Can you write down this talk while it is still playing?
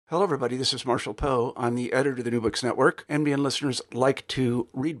Hello, everybody. This is Marshall Poe. I'm the editor of the New Books Network. NBN listeners like to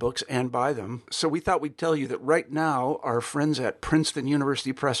read books and buy them. So we thought we'd tell you that right now, our friends at Princeton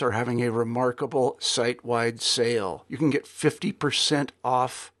University Press are having a remarkable site-wide sale. You can get 50%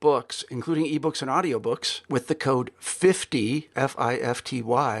 off books, including ebooks and audiobooks, with the code 50,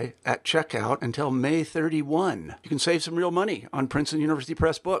 F-I-F-T-Y, at checkout until May 31. You can save some real money on Princeton University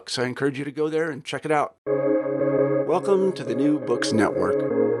Press books. I encourage you to go there and check it out. Welcome to the New Books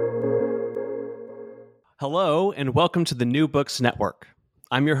Network. Hello, and welcome to the New Books Network.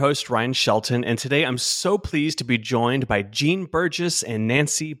 I'm your host, Ryan Shelton, and today I'm so pleased to be joined by Jean Burgess and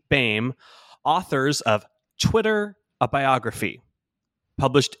Nancy Baym, authors of Twitter, a Biography,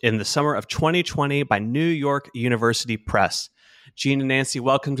 published in the summer of 2020 by New York University Press. Jean and Nancy,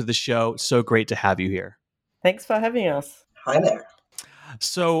 welcome to the show. So great to have you here. Thanks for having us. Hi there.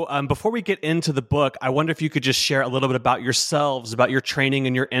 So before we get into the book, I wonder if you could just share a little bit about yourselves, about your training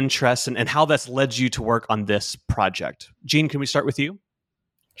and your interests, and how that's led you to work on this project. Jean, can we start with you?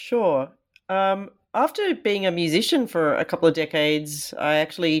 Sure. After being a musician for a couple of decades, I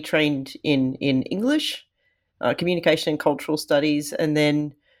actually trained in English, communication and cultural studies, and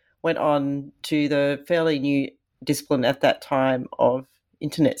then went on to the fairly new discipline at that time of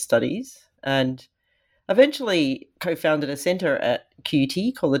internet studies, and eventually co-founded a centre at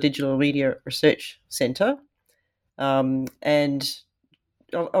QUT called the Digital Media Research Centre. And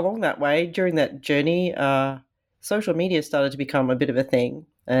along that way, during that journey, social media started to become a bit of a thing.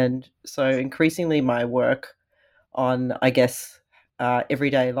 And so increasingly my work on,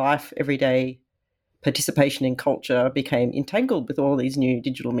 everyday life, everyday participation in culture became entangled with all these new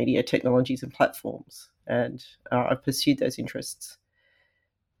digital media technologies and platforms. And I've pursued those interests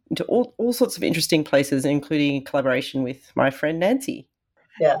into all sorts of interesting places, including collaboration with my friend Nancy.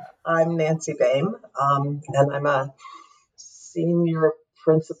 Yeah, I'm Nancy Baym, and I'm a senior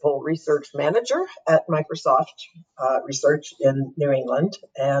principal research manager at Microsoft Research in New England.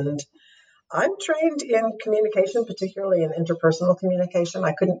 And I'm trained in communication, particularly in interpersonal communication.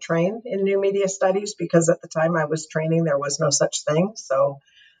 I couldn't train in new media studies because at the time I was training, there was no such thing. So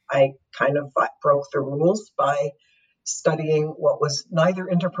I kind of broke the rules by studying what was neither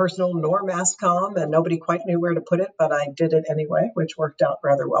interpersonal nor mass comm, and nobody quite knew where to put it, but I did it anyway, which worked out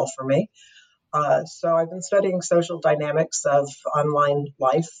rather well for me. So I've been studying social dynamics of online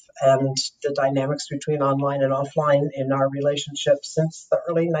life and the dynamics between online and offline in our relationship since the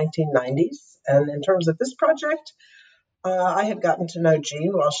early 1990s. And in terms of this project, I had gotten to know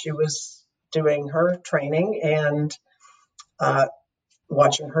Jean while she was doing her training and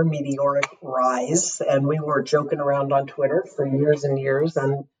watching her meteoric rise. And we were joking around on Twitter for years and years.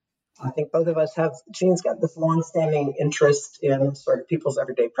 And I think both of us have, Jean's got this longstanding interest in sort of people's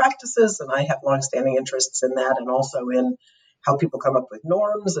everyday practices. And I have longstanding interests in that and also in how people come up with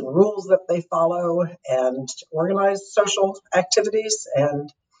norms and rules that they follow and organize social activities. And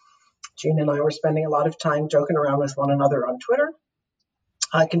Jean and I were spending a lot of time joking around with one another on Twitter.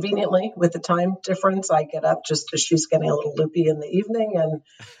 Conveniently, with the time difference, I get up just as she's getting a little loopy in the evening, and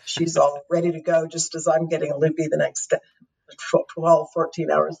she's all ready to go just as I'm getting a loopy the next 12,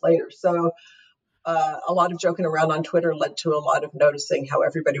 14 hours later. So a lot of joking around on Twitter led to a lot of noticing how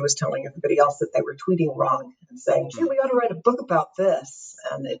everybody was telling everybody else that they were tweeting wrong and saying, gee, we ought to write a book about this.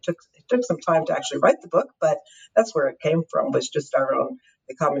 And it took some time to actually write the book, but that's where it came from, was just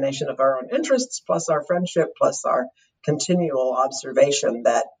the combination of our own interests, plus our friendship, plus our continual observation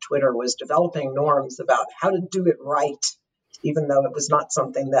that Twitter was developing norms about how to do it right, even though it was not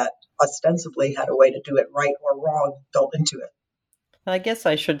something that ostensibly had a way to do it right or wrong built into it. I guess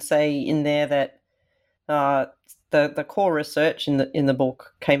I should say in there that the core research in the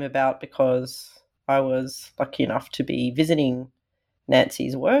book came about because I was lucky enough to be visiting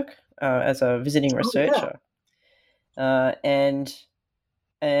Nancy's work as a visiting researcher. And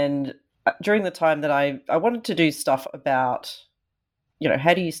during the time that I wanted to do stuff about,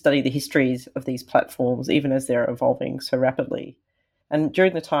 how do you study the histories of these platforms, even as they're evolving so rapidly? And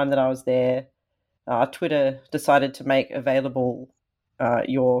during the time that I was there, Twitter decided to make available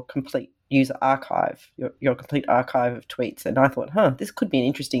your complete user archive, your complete archive of tweets. And I thought, this could be an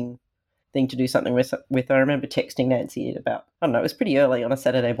interesting thing to do something with. I remember texting Nancy at about, it was pretty early on a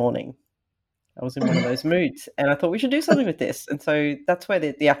Saturday morning. I was in one of those moods, and I thought we should do something with this. And so that's where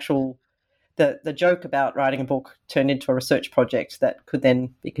the actual the joke about writing a book turned into a research project that could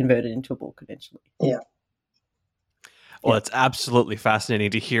then be converted into a book eventually. Yeah. Well, it's absolutely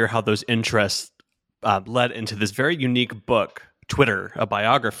fascinating to hear how those interests led into this very unique book, Twitter, a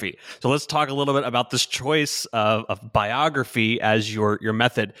Biography. So let's talk a little bit about this choice of biography as your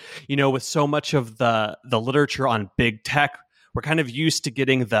method. With so much of the literature on big tech, we're kind of used to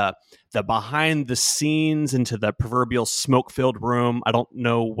getting the behind the scenes into the proverbial smoke-filled room. I don't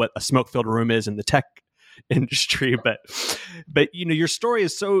know what a smoke-filled room is in the tech industry, but your story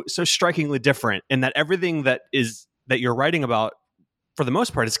is so strikingly different in that everything that you're writing about, for the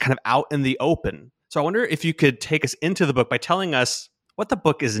most part, is kind of out in the open. So I wonder if you could take us into the book by telling us what the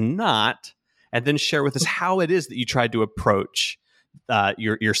book is not, and then share with us how it is that you tried to approach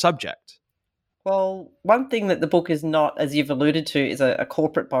your subject. Well, one thing that the book is not, as you've alluded to, is a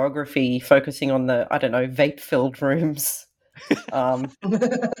corporate biography focusing on the, vape-filled rooms.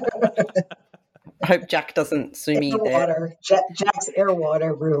 I hope Jack doesn't sue me there. Jack's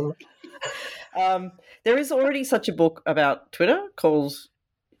Airwater room. There is already such a book about Twitter called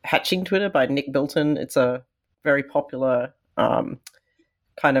Hatching Twitter by Nick Bilton. It's a very popular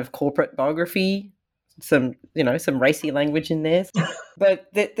kind of corporate biography. Some racy language in there. But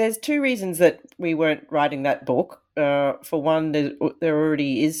there's two reasons that we weren't writing that book. For one, there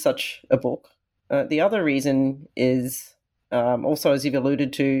already is such a book. The other reason is also, as you've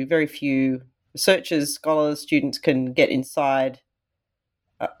alluded to, very few researchers, scholars, students can get inside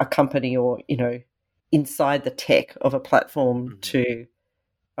a company or, inside the tech of a platform to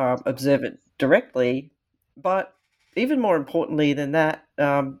observe it directly. But even more importantly than that,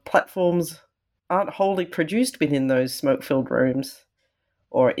 platforms aren't wholly produced within those smoke-filled rooms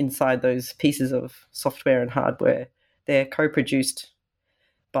or inside those pieces of software and hardware. They're co-produced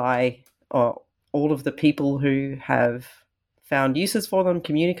by all of the people who have found uses for them,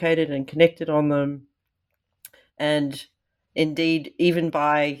 communicated and connected on them, and indeed even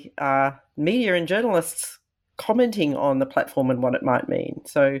by media and journalists commenting on the platform and what it might mean.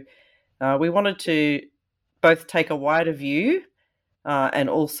 So we wanted to both take a wider view and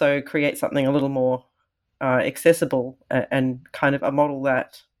also create something a little more accessible and kind of a model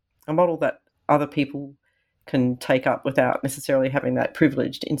that other people can take up without necessarily having that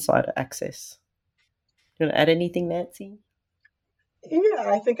privileged insider access. You want to add anything, Nancy? Yeah,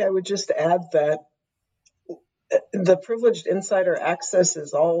 I think I would just add that the privileged insider access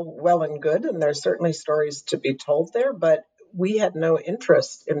is all well and good, and there's certainly stories to be told there, but we had no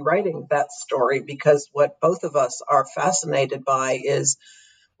interest in writing that story because what both of us are fascinated by is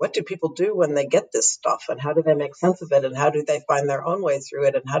what do people do when they get this stuff, and how do they make sense of it, and how do they find their own way through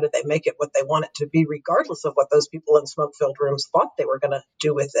it, and how do they make it what they want it to be, regardless of what those people in smoke-filled rooms thought they were going to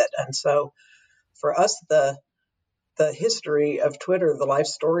do with it. And so for us, the history of Twitter, the life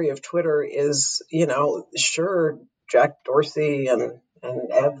story of Twitter is, sure, Jack Dorsey and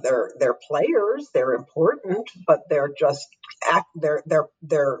Ev, they're players, they're important, but they're just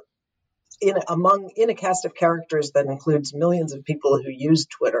they're in a cast of characters that includes millions of people who use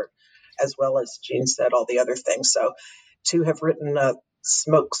Twitter, as well as Jean said, all the other things. So to have written a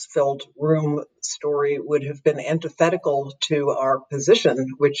smoke-filled room story would have been antithetical to our position,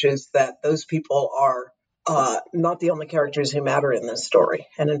 which is that those people are not the only characters who matter in this story,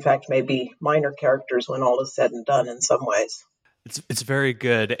 and in fact may be minor characters when all is said and done in some ways. It's very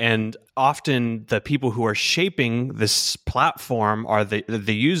good, and often the people who are shaping this platform are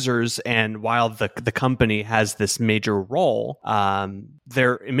the users. And while the company has this major role,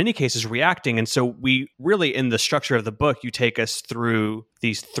 they're in many cases reacting. And so we really, in the structure of the book, you take us through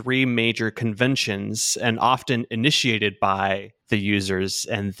these three major conventions, and often initiated by the users,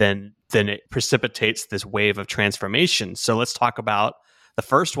 and then it precipitates this wave of transformation. So let's talk about the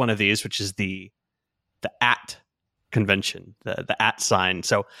first one of these, which is the @ convention, the @ sign.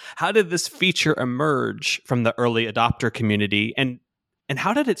 So how did this feature emerge from the early adopter community, and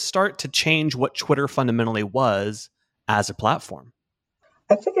how did it start to change what Twitter fundamentally was as a platform?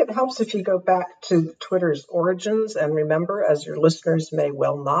 I think it helps if you go back to Twitter's origins and remember, as your listeners may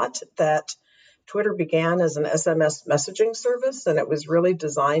well not, that Twitter began as an SMS messaging service, and it was really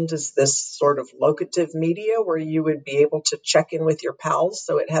designed as this sort of locative media where you would be able to check in with your pals.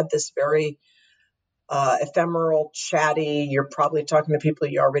 So it had this very ephemeral, chatty, you're probably talking to people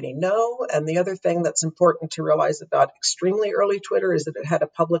you already know. And the other thing that's important to realize about extremely early Twitter is that it had a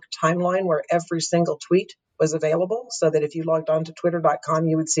public timeline where every single tweet was available, so that if you logged on to twitter.com,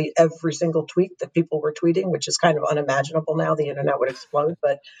 you would see every single tweet that people were tweeting, which is kind of unimaginable now. The internet would explode,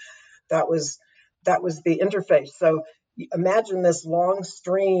 but that was the interface. So imagine this long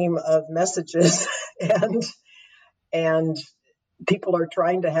stream of messages and people are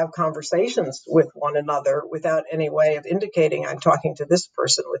trying to have conversations with one another without any way of indicating I'm talking to this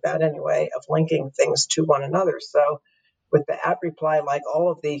person, without any way of linking things to one another. So with the @reply, like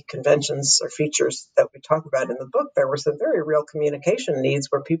all of the conventions or features that we talk about in the book, there were some very real communication needs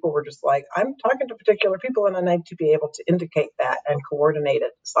where people were just like, I'm talking to particular people and I need to be able to indicate that and coordinate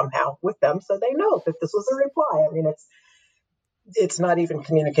it somehow with them so they know that this was a reply. I mean, it's not even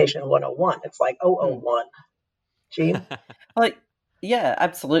communication 101. It's like 001. Jean? Like, yeah,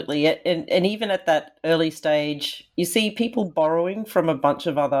 absolutely. And even at that early stage, you see people borrowing from a bunch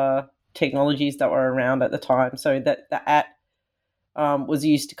of other technologies that were around at the time. So that the was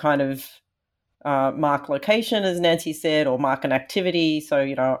used to kind of mark location, as Nancy said, or mark an activity. So,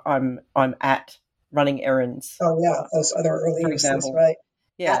 I'm at running errands. Oh, yeah, those other early uses, right?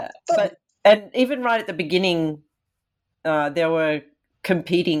 Yeah, and even right at the beginning, there were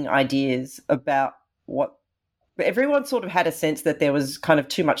competing ideas about what everyone sort of had a sense that there was kind of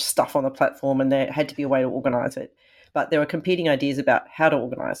too much stuff on the platform and there had to be a way to organize it. But there were competing ideas about how to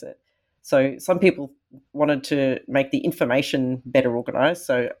organize it. So some people wanted to make the information better organized.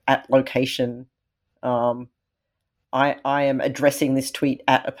 So at location, I am addressing this tweet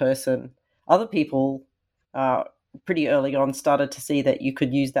at a person. Other people pretty early on started to see that you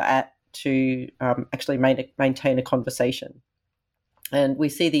could use the at to actually maintain a conversation. And we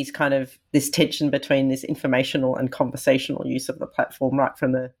see this tension between this informational and conversational use of the platform right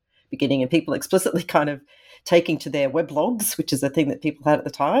from the beginning, and people explicitly kind of taking to their weblogs, which is a thing that people had at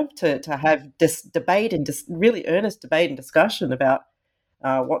the time, to have this debate and just really earnest debate and discussion about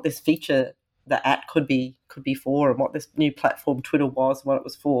what this feature, the at could be for, and what this new platform Twitter was, and what it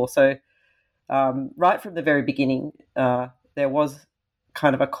was for. So right from the very beginning, there was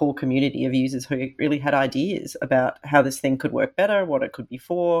kind of a core community of users who really had ideas about how this thing could work better, what it could be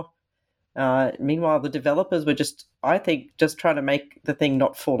for. Meanwhile, the developers were just trying to make the thing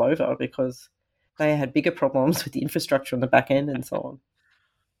not fall over because they had bigger problems with the infrastructure on the back end and so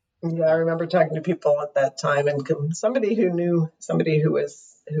on. Yeah, I remember talking to people at that time, and somebody who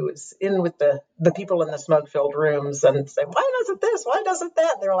was in with the people in the smoke-filled rooms, and say, why doesn't this? Why doesn't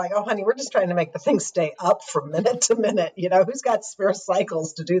that? And they were like, oh, honey, we're just trying to make the thing stay up from minute to minute. Who's got spare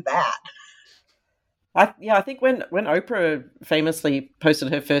cycles to do that? I think when Oprah famously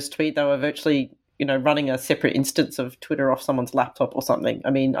posted her first tweet, they were virtually, running a separate instance of Twitter off someone's laptop or something. I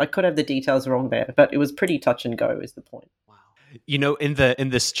mean, I could have the details wrong there, but it was pretty touch and go is the point. Wow. In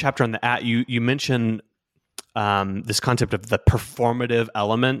this chapter on the at, you mention this concept of the performative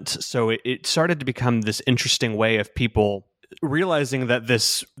element. So it started to become this interesting way of people realizing that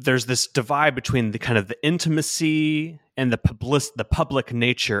there's this divide between the kind of the intimacy and the public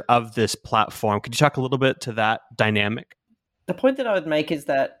nature of this platform. Could you talk a little bit to that dynamic? The point that I would make is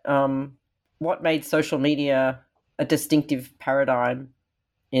that what made social media a distinctive paradigm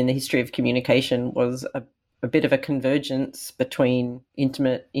in the history of communication was a bit of a convergence between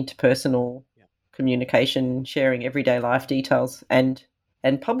intimate, interpersonal communication, sharing everyday life details, and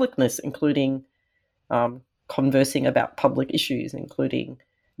publicness, including conversing about public issues, including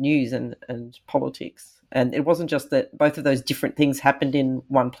news and politics. And it wasn't just that both of those different things happened in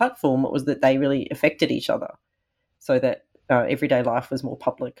one platform, it was that they really affected each other, so that everyday life was more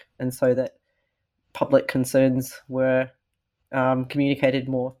public, and so that public concerns were communicated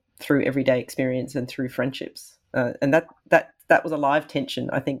more through everyday experience and through friendships. And that was a live tension,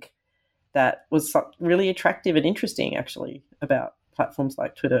 I think, that was really attractive and interesting, actually, about platforms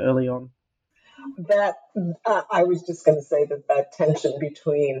like Twitter early on. That I was just going to say that tension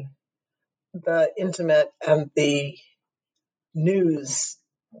between the intimate and the news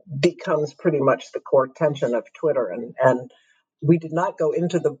becomes pretty much the core tension of Twitter. And we did not go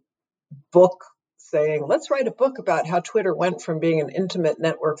into the book saying, let's write a book about how Twitter went from being an intimate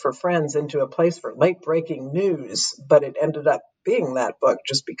network for friends into a place for late-breaking news. But it ended up being that book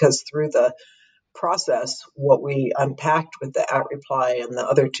just because through the process, what we unpacked with the at reply and the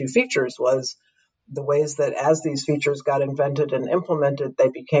other two features was the ways that as these features got invented and implemented, they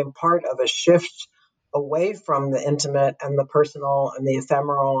became part of a shift away from the intimate and the personal and the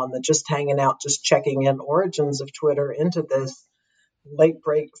ephemeral and the just hanging out, just checking in origins of Twitter into this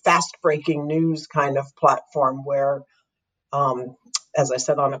fast breaking news kind of platform where, as I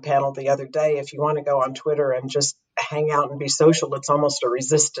said on a panel the other day, if you want to go on Twitter and just hang out and be social, it's almost a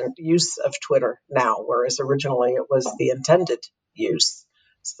resistant use of Twitter now, whereas originally it was the intended use.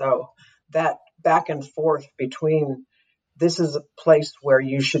 So that back and forth between this is a place where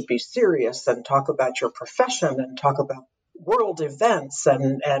you should be serious and talk about your profession and talk about world events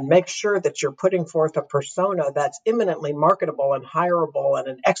and make sure that you're putting forth a persona that's imminently marketable and hireable and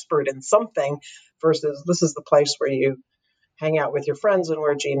an expert in something, versus this is the place where you hang out with your friends and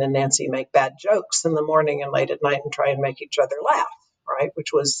where Jean and Nancy make bad jokes in the morning and late at night and try and make each other laugh, right?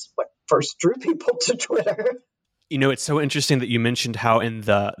 Which was what first drew people to Twitter. It's so interesting that you mentioned how in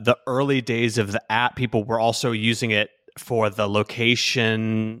the early days of the app, people were also using it for the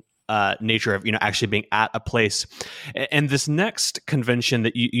location nature of actually being at a place. And this next convention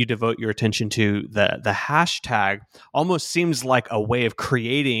that you devote your attention to, the hashtag, almost seems like a way of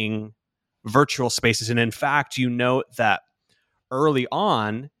creating virtual spaces. And in fact, you note that early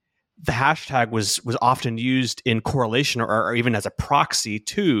on, the hashtag was often used in correlation or even as a proxy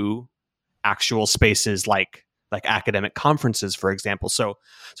to actual spaces like academic conferences, for example. So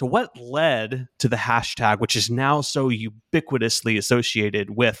what led to the hashtag, which is now so ubiquitously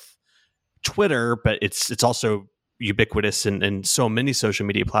associated with Twitter, but it's also ubiquitous in so many social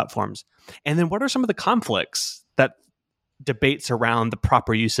media platforms? And then what are some of the conflicts that debates around the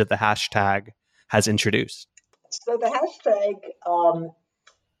proper use of the hashtag has introduced? So the hashtag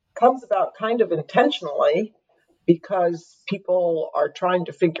comes about kind of intentionally, because people are trying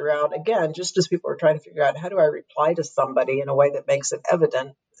to figure out, again, just as people are trying to figure out, how do I reply to somebody in a way that makes it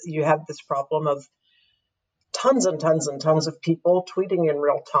evident? You have this problem of tons and tons and tons of people tweeting in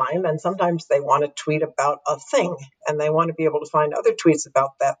real time, and sometimes they want to tweet about a thing, and they want to be able to find other tweets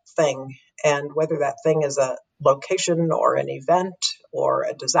about that thing, and whether that thing is a location or an event or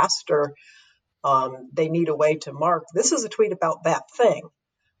a disaster, they need a way to mark, this is a tweet about that thing.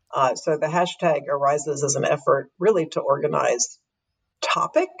 So the hashtag arises as an effort really to organize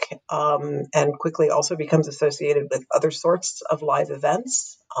topic, and quickly also becomes associated with other sorts of live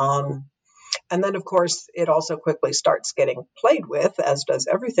events. And then, of course, it also quickly starts getting played with, as does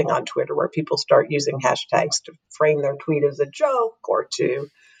everything on Twitter, where people start using hashtags to frame their tweet as a joke, or to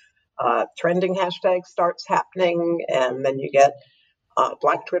trending hashtags starts happening, and then you get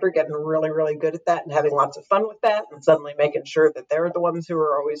Black Twitter getting really, really good at that and having lots of fun with that, and suddenly making sure that they're the ones who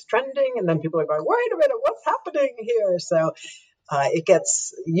are always trending. And then people are going, wait a minute, what's happening here? So it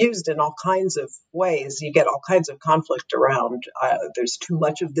gets used in all kinds of ways. You get all kinds of conflict around, there's too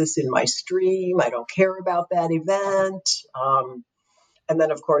much of this in my stream, I don't care about that event. And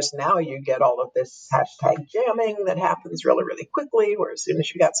then, of course, now you get all of this hashtag jamming that happens really, really quickly, where as soon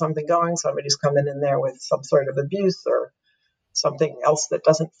as you got something going, somebody's coming in there with some sort of abuse or something else that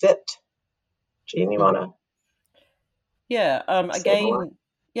doesn't fit. Jean, you want to? Yeah.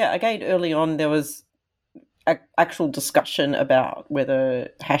 Again, early on, there was actual discussion about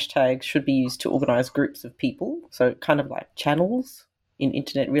whether hashtags should be used to organize groups of people, so kind of like channels in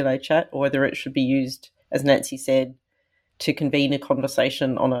internet relay chat, or whether it should be used, as Nancy said, to convene a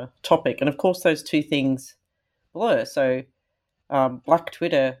conversation on a topic. And of course, those two things blur. So Black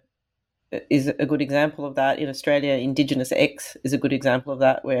Twitter is a good example of that. In Australia, Indigenous X is a good example of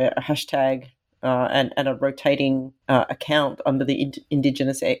that, where a hashtag and a rotating account under the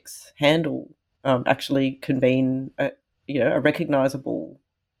Indigenous X handle actually convene a recognizable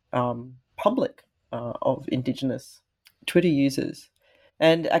public of Indigenous Twitter users.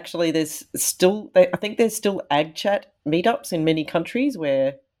 And actually, I think there's still AgChat meetups in many countries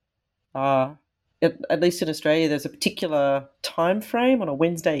where, at least in Australia, there's a particular time frame on a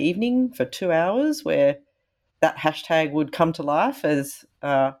Wednesday evening for 2 hours where that hashtag would come to life as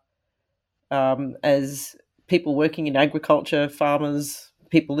people working in agriculture, farmers,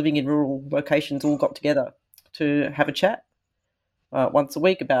 people living in rural locations all got together to have a chat once a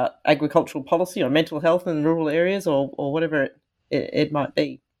week about agricultural policy or mental health in rural areas, or whatever it might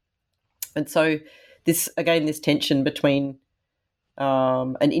be. And so this tension between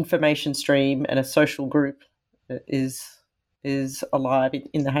an information stream and a social group is alive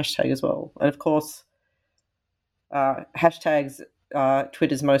in the hashtag as well. And of course, hashtags are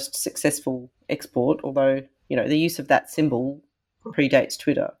Twitter's most successful export, although the use of that symbol predates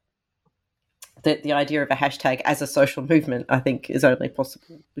Twitter. The idea of a hashtag as a social movement, I think, is only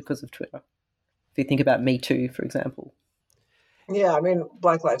possible because of Twitter. If you think about Me Too, for example. Yeah, I mean,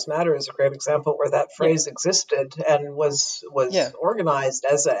 Black Lives Matter is a great example where that phrase existed and was organized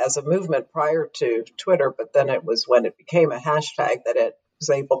as a movement prior to Twitter, but then it was when it became a hashtag that it was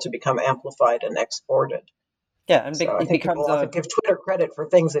able to become amplified and exported. Yeah, and so I think people often give Twitter credit for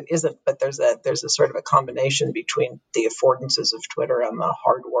things it isn't, but there's a sort of a combination between the affordances of Twitter and the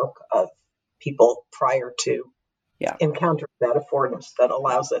hard work of people prior to encountering that affordance that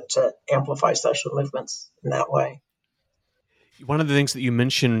allows it to amplify social movements in that way. One of the things that you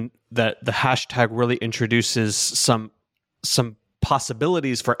mentioned, that the hashtag really introduces some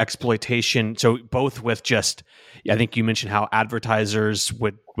possibilities for exploitation. So both with just, I think you mentioned how advertisers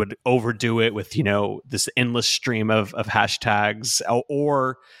would overdo it with, this endless stream of hashtags,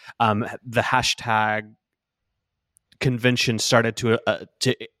 or the hashtag convention started to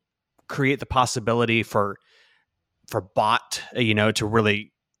create the possibility for bot, to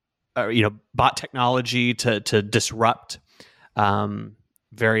really, bot technology to disrupt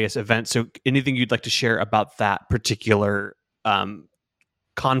various events. So anything you'd like to share about that particular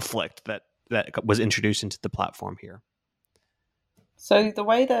conflict that was introduced into the platform here? So the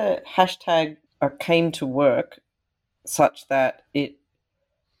way the hashtag came to work, such that it,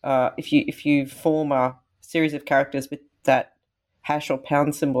 if you form a series of characters with that hash or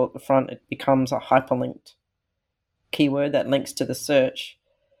pound symbol at the front, it becomes a hyperlinked keyword that links to the search.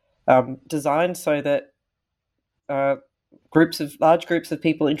 Designed so that large groups of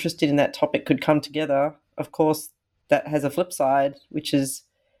people interested in that topic could come together. Of course, that has a flip side, which is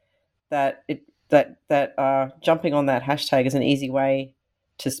that jumping on that hashtag is an easy way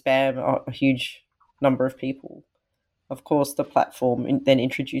to spam a huge number of people. Of course, the platform then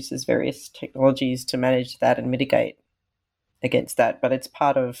introduces various technologies to manage that and mitigate against that, but it's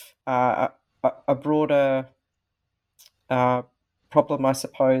part of a broader problem, I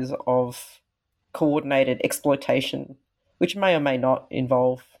suppose, of coordinated exploitation, which may or may not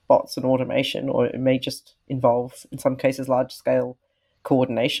involve bots and automation, or it may just involve, in some cases, large-scale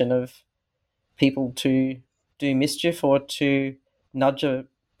coordination of people to do mischief or to nudge a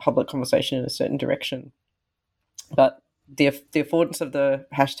public conversation in a certain direction. But the affordance of the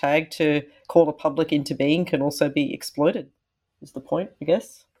hashtag to call the public into being can also be exploited, is the point, I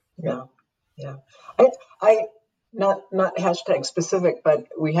guess. Yeah. I not hashtag specific, but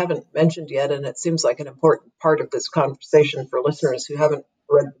we haven't mentioned yet, and it seems like an important part of this conversation for listeners who haven't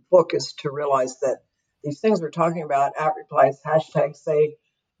read the book, is to realize that these things we're talking about, @replies, hashtags, say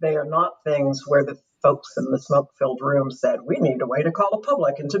they are not things where the folks in the smoke-filled room said, we need a way to call the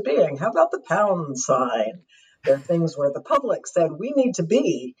public into being. How about the pound sign? They're things where the public said, we need to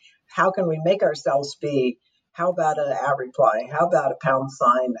be. How can we make ourselves be? How about an @reply? How about a pound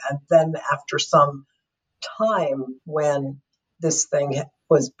sign? And then after some time, when this thing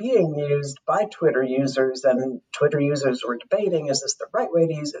was being used by Twitter users, and Twitter users were debating, is this the right way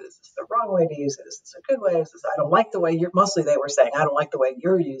to use it? Is this the wrong way to use it? Is this a good way? Is this, I don't like the way mostly they were saying, I don't like the way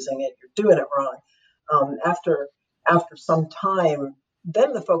you're using it. You're doing it wrong. After some time,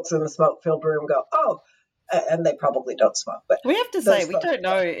 then the folks in the smoke-filled room go, oh, and they probably don't smoke. But we have to say, we don't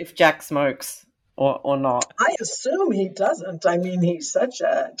know if Jack smokes or not. I assume he doesn't. I mean, he's such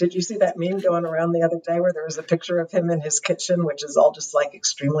a... Did you see that meme going around the other day where there was a picture of him in his kitchen, which is all just like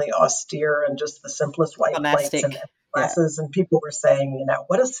extremely austere and just the simplest white plates and glasses, and people were saying,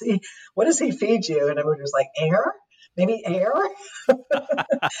 what does he feed you? And everyone was like, air? Maybe air?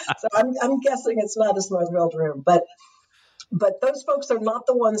 So I'm guessing it's not a smoke-filled room. But those folks are not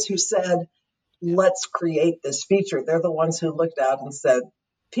the ones who said, let's create this feature. They're the ones who looked out and said,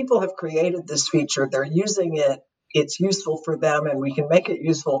 people have created this feature. They're using it. It's useful for them, and we can make it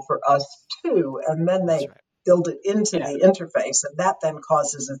useful for us too. And then they build it into the interface, and that then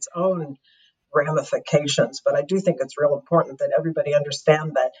causes its own ramifications. But I do think it's real important that everybody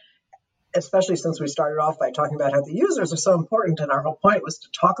understand that, especially since we started off by talking about how the users are so important, and our whole point was to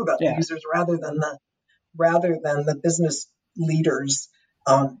talk about the users rather than the business leaders.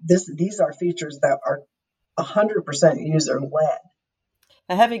 These are features that are 100% user-led.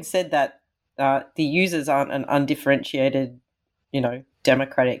 Now, having said that, the users aren't an undifferentiated,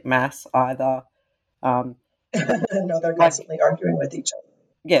 democratic mass either. No, they're constantly arguing with each other.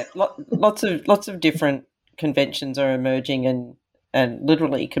 Yeah, lots of different conventions are emerging and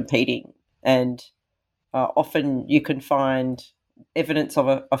literally competing, and often you can find evidence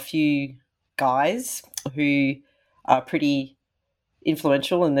of a few guys who are pretty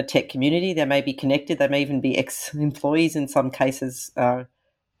influential in the tech community. They may be connected, they may even be ex-employees in some cases,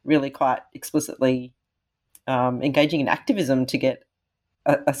 really quite explicitly engaging in activism to get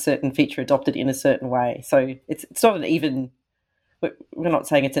a certain feature adopted in a certain way. So it's not an even... We're not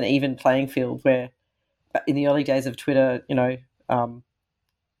saying it's an even playing field where in the early days of Twitter,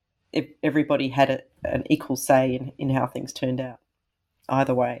 everybody had an equal say in how things turned out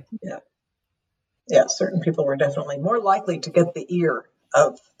either way. Yeah, certain people were definitely more likely to get the ear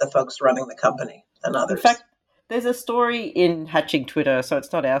of the folks running the company than others. In fact, there's a story in Hatching Twitter, so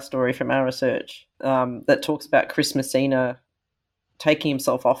it's not our story from our research, that talks about Chris Messina taking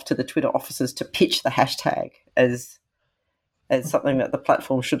himself off to the Twitter offices to pitch the hashtag as something that the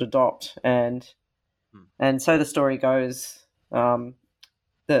platform should adopt. And so the story goes, the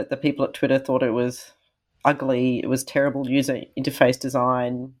people at Twitter thought it was ugly, it was terrible user interface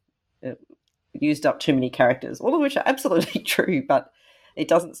design, it used up too many characters, all of which are absolutely true, but it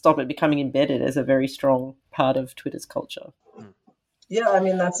doesn't stop it becoming embedded as a very strong part of Twitter's culture. Yeah, I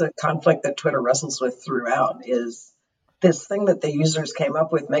mean, that's a conflict that Twitter wrestles with throughout, is this thing that the users came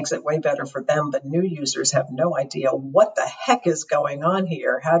up with makes it way better for them, but new users have no idea what the heck is going on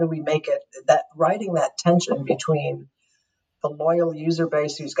here. How do we make it, that writing that tension between the loyal user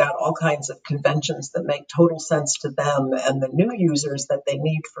base who's got all kinds of conventions that make total sense to them, and the new users that they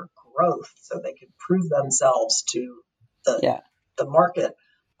need for growth so they can prove themselves to the market,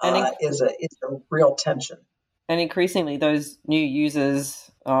 is a real tension. And increasingly, those new users,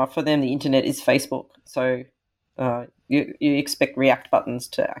 for them, the internet is Facebook. So you expect React buttons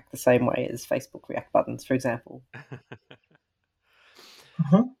to act the same way as Facebook React buttons, for example.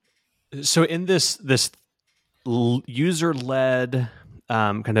 Mm-hmm. So in this user-led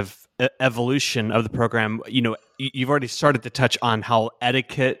kind of evolution of the program, you've already started to touch on how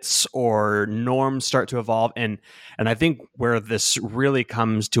etiquettes or norms start to evolve, and I think where this really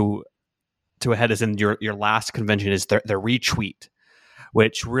comes to a head is in your last convention is the retweet,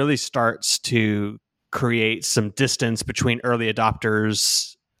 which really starts to create some distance between early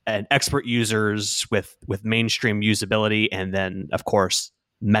adopters and expert users with mainstream usability, and then of course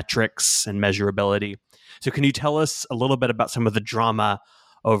metrics and measurability. So can you tell us a little bit about some of the drama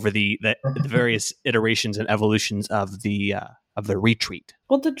over the various iterations and evolutions of the retweet?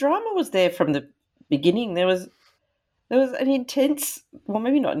 Well, the drama was there from the beginning. There was an intense, well,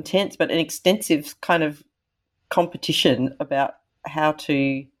 maybe not intense, but an extensive kind of competition about how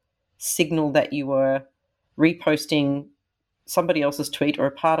to signal that you were reposting somebody else's tweet or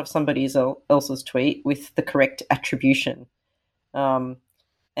a part of somebody else's tweet with the correct attribution.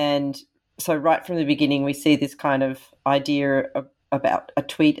 And so right from the beginning, we see this kind of idea about a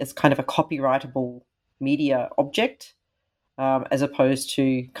tweet as kind of a copyrightable media object, as opposed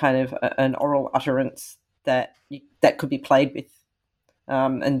to kind of an oral utterance that could be played with.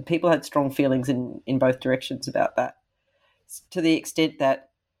 And people had strong feelings in both directions about that, to the extent that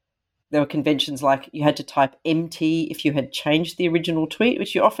there were conventions like you had to type MT if you had changed the original tweet,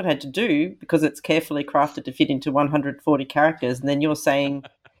 which you often had to do because it's carefully crafted to fit into 140 characters. And then you're saying,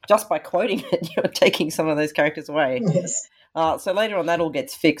 just by quoting it, you're taking some of those characters away. Yes. So later on, that all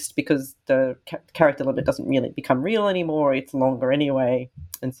gets fixed because the character limit doesn't really become real anymore. It's longer anyway,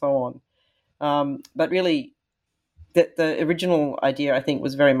 and so on. But really, the original idea, I think,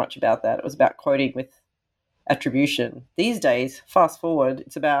 was very much about that. It was about quoting with attribution. These days, fast forward,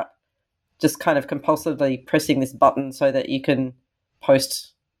 it's about just kind of compulsively pressing this button so that you can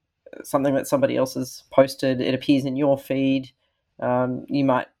post something that somebody else has posted. It appears in your feed. You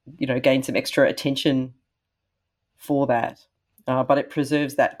might, gain some extra attention for that, but it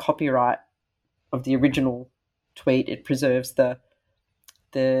preserves that copyright of the original tweet. It preserves the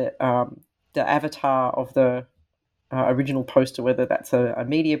avatar of the original poster, whether that's a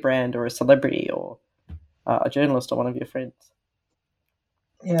media brand or a celebrity or a journalist or one of your friends.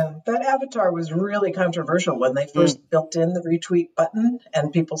 Yeah, that avatar was really controversial when they first built in the retweet button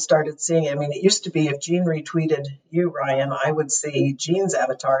and people started seeing it. I mean, it used to be if Jean retweeted you, Ryan, I would see Jean's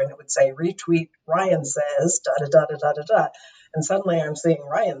avatar and it would say, retweet Ryan says, da-da-da-da-da-da-da. And suddenly I'm seeing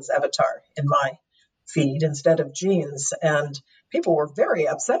Ryan's avatar in my feed instead of Jean's. And people were very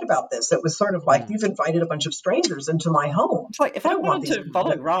upset about this. It was sort of like, you've invited a bunch of strangers into my home. It's like, if I wanted to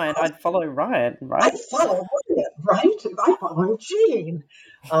follow Ryan, I'd follow Ryan, right? I'd follow Ryan, right? I follow Jean.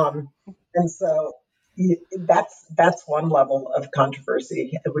 And so that's one level of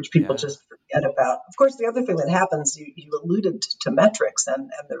controversy, which people just forget about. Of course, the other thing that happens, you alluded to metrics,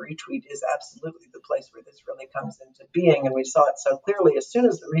 and the retweet is absolutely the place where this really comes into being. And we saw it so clearly as soon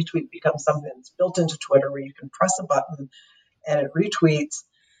as the retweet becomes something that's built into Twitter where you can press a button and it retweets,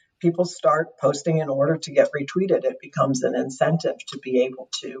 people start posting in order to get retweeted. It becomes an incentive to be able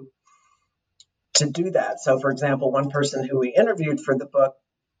to do that. So, for example, one person who we interviewed for the book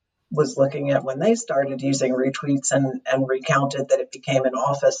was looking at when they started using retweets and recounted that it became an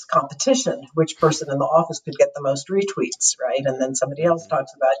office competition, which person in the office could get the most retweets, right? And then somebody else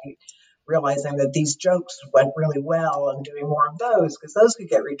talks about realizing that these jokes went really well and doing more of those because those could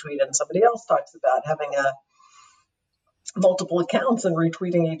get retweeted. And somebody else talks about having multiple accounts and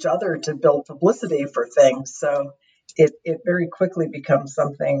retweeting each other to build publicity for things. So it very quickly becomes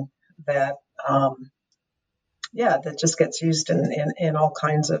something that that just gets used in all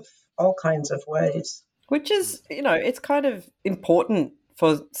kinds of ways. Which is, it's kind of important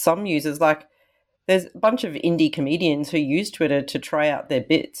for some users. Like, there's a bunch of indie comedians who use Twitter to try out their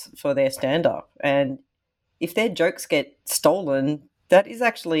bits for their stand-up. And if their jokes get stolen, that is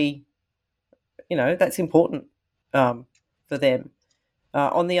actually, that's important for them.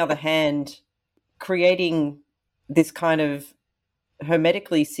 On the other hand, creating this kind of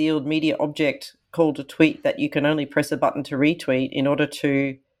hermetically sealed media object called a tweet that you can only press a button to retweet in order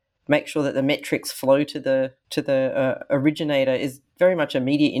to make sure that the metrics flow to the originator is very much a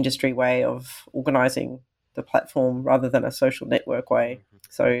media industry way of organizing the platform rather than a social network way.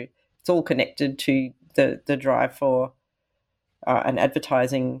 So it's all connected to the drive for an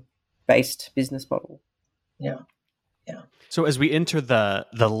advertising-based business model. Yeah. So as we enter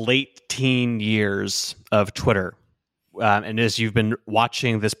the late teen years of Twitter, and as you've been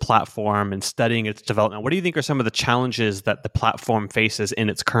watching this platform and studying its development, what do you think are some of the challenges that the platform faces in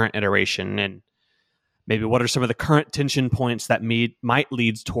its current iteration? And maybe what are some of the current tension points that might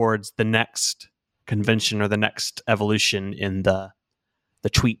lead towards the next convention or the next evolution in the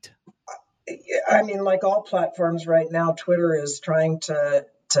tweet? I mean, like all platforms right now, Twitter is trying to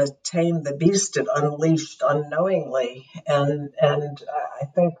tame the beast it unleashed unknowingly. And I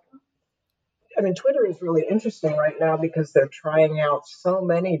think, I mean, Twitter is really interesting right now because they're trying out so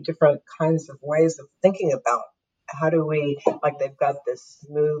many different kinds of ways of thinking about how do we, like they've got this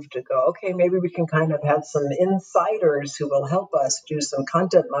move to go, okay, maybe we can kind of have some insiders who will help us do some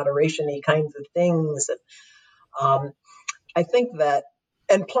content moderation-y kinds of things. And I think that,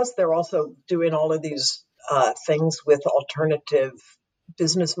 and plus they're also doing all of these things with alternative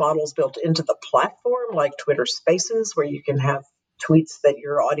business models built into the platform, like Twitter Spaces, where you can have tweets that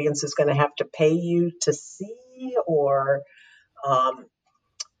your audience is going to have to pay you to see, or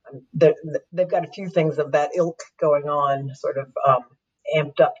they've got a few things of that ilk going on, sort of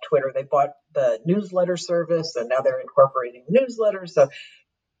amped up Twitter. They bought the newsletter service, and now they're incorporating newsletters. So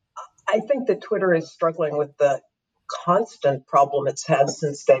I think that Twitter is struggling with the constant problem it's had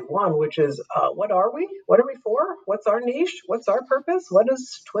since day one, which is what are we? What are we for? What's our niche? What's our purpose? What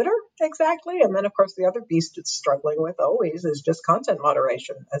is Twitter exactly? And then, of course, the other beast it's struggling with always is just content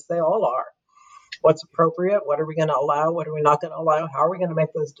moderation, as they all are. What's appropriate? What are we going to allow? What are we not going to allow? How are we going to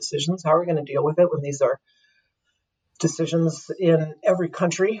make those decisions? How are we going to deal with it when these are decisions in every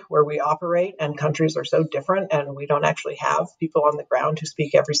country where we operate, and countries are so different, and we don't actually have people on the ground who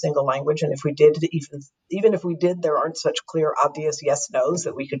speak every single language. And if we did, even if we did, there aren't such clear, obvious yes, no's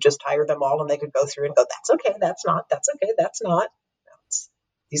that we could just hire them all and they could go through and go, that's okay, that's not, that's okay, that's not.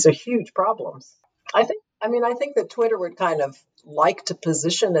 These are huge problems. I think that Twitter would kind of like to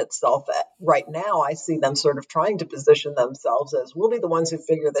position itself right now. I see them sort of trying to position themselves as, we'll be the ones who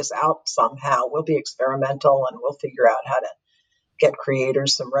figure this out somehow. We'll be experimental and we'll figure out how to get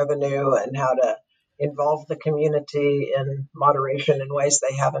creators some revenue and how to involve the community in moderation in ways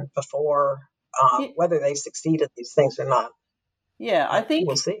they haven't before. Whether they succeed at these things or not, yeah, I think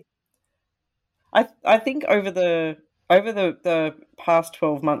we'll see. I think over the past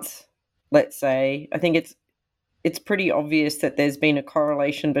 12 months, let's say, I think it's pretty obvious that there's been a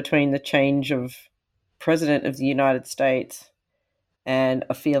correlation between the change of president of the United States and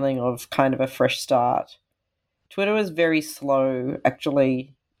a feeling of kind of a fresh start. Twitter was very slow,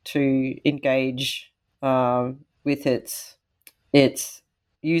 actually, to engage with its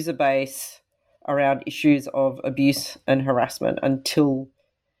user base around issues of abuse and harassment until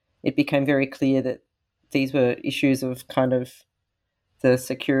it became very clear that these were issues of kind of the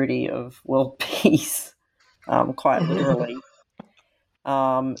security of world peace, quite literally.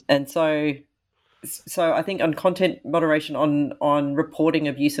 And so I think on content moderation, on reporting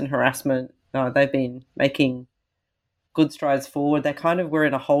abuse and harassment, they've been making good strides forward. They kind of were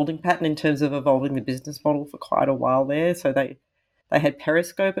in a holding pattern in terms of evolving the business model for quite a while there. So they had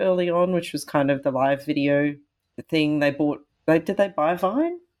Periscope early on, which was kind of the live video thing. Did they buy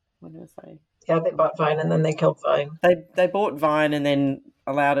Vine? What did I say? Yeah, they bought Vine and then they killed Vine. They bought Vine and then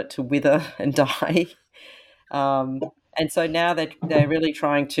allowed it to wither and die. And so now they're really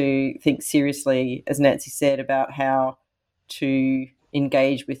trying to think seriously, as Nancy said, about how to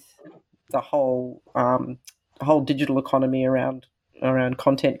engage with the whole digital economy around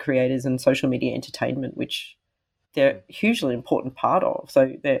content creators and social media entertainment, which they're a hugely important part of.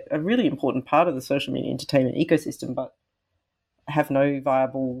 So they're a really important part of the social media entertainment ecosystem, but have no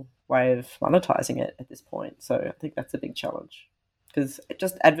viable way of monetizing it at this point. So I think that's a big challenge, because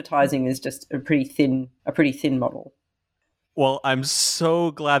just advertising is just a pretty thin model. Well, I'm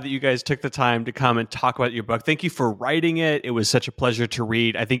so glad that you guys took the time to come and talk about your book. Thank you for writing it. It was such a pleasure to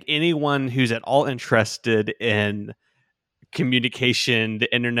read. I think anyone who's at all interested in communication,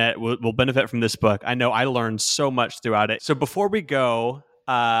 the internet, will benefit from this book. I know I learned so much throughout it. So before we go,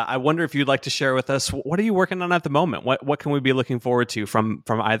 I wonder if you'd like to share with us, what are you working on at the moment? What can we be looking forward to from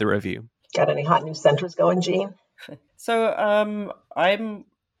either of you? Got any hot new centers going, Jean? So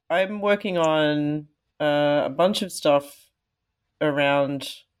I'm working on a bunch of stuff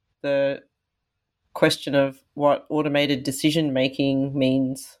around the question of what automated decision making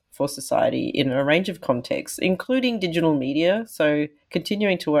means for society in a range of contexts, including digital media. So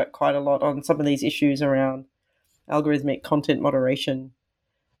continuing to work quite a lot on some of these issues around algorithmic content moderation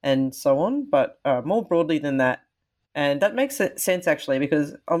and so on, but more broadly than that. And that makes sense, actually,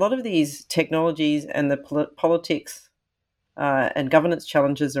 because a lot of these technologies and the politics and governance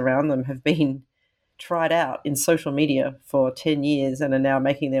challenges around them have been tried out in social media for 10 years and are now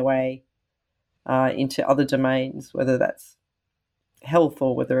making their way into other domains, whether that's health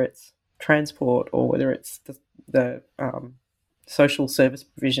or whether it's transport or whether it's the social service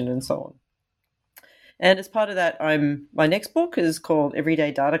provision and so on. And as part of that, my next book is called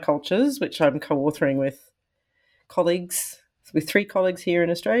Everyday Data Cultures, which I'm co-authoring with three colleagues here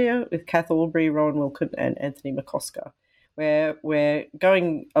in Australia, with Kath Albury, Rowan Wilkin, and Anthony McCosker, where we're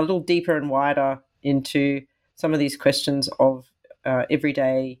going a little deeper and wider into some of these questions of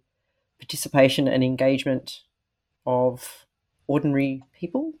everyday participation and engagement of ordinary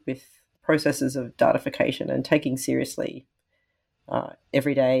people with processes of datification and taking seriously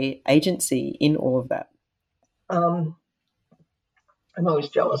everyday agency in all of that. I'm always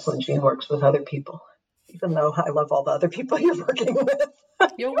jealous when Jean works with other people, even though I love all the other people you're working with.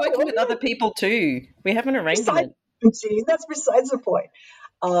 You're working with other people too. We have an arrangement. Jean, that's besides the point.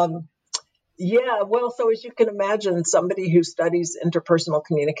 Yeah, well, so as you can imagine, somebody who studies interpersonal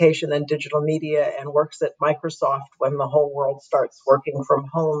communication and digital media and works at Microsoft when the whole world starts working from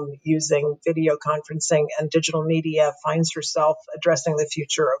home using video conferencing and digital media finds herself addressing the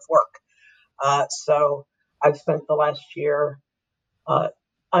future of work. So I've spent the last year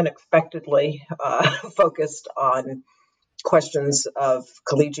unexpectedly focused on questions of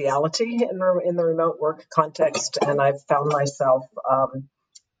collegiality in the remote work context, and I've found myself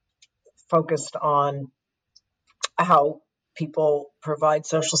focused on how people provide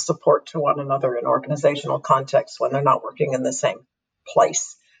social support to one another in organizational contexts when they're not working in the same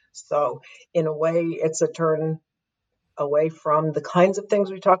place. So in a way, it's a turn away from the kinds of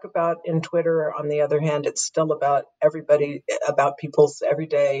things we talk about in Twitter. On the other hand, it's still about people's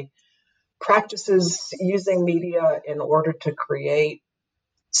everyday practices using media in order to create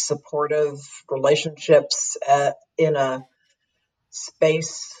supportive relationships in a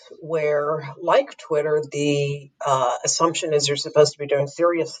space where, like Twitter, the assumption is you're supposed to be doing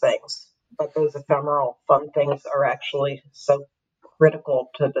serious things, but those ephemeral fun things are actually so critical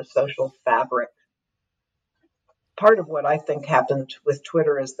to the social fabric. Part of what I think happened with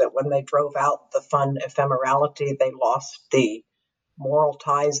Twitter is that when they drove out the fun ephemerality, they lost the moral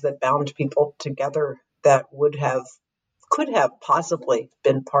ties that bound people together that could have possibly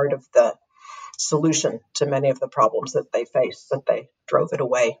been part of the solution to many of the problems that they face, that they drove it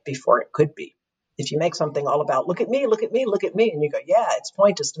away before it could be. If you make something all about look at me, look at me, look at me, and you go, yeah, its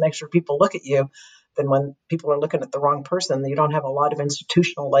point is to make sure people look at you, then when people are looking at the wrong person, you don't have a lot of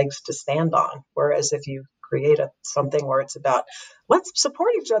institutional legs to stand on. Whereas if you create something where it's about let's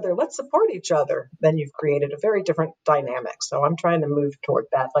support each other, then you've created a very different dynamic. So I'm trying to move toward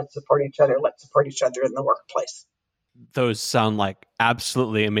that. Let's support each other in the workplace. Those sound like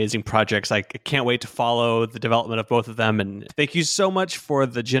absolutely amazing projects. I can't wait to follow the development of both of them. And thank you so much for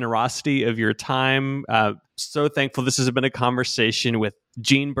the generosity of your time. So thankful. This has been a conversation with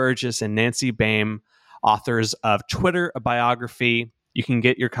Jean Burgess and Nancy Baim, authors of Twitter, a Biography. You can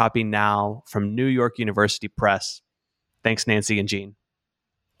get your copy now from New York University Press. Thanks, Nancy and Jean.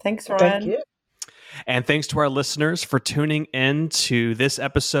 Thanks, Ryan. Thank you. And thanks to our listeners for tuning in to this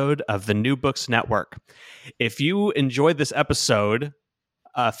episode of the New Books Network. If you enjoyed this episode,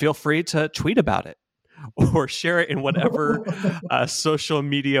 feel free to tweet about it or share it in whatever social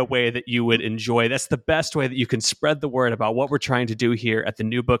media way that you would enjoy. That's the best way that you can spread the word about what we're trying to do here at the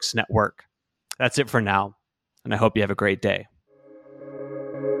New Books Network. That's it for now, and I hope you have a great day.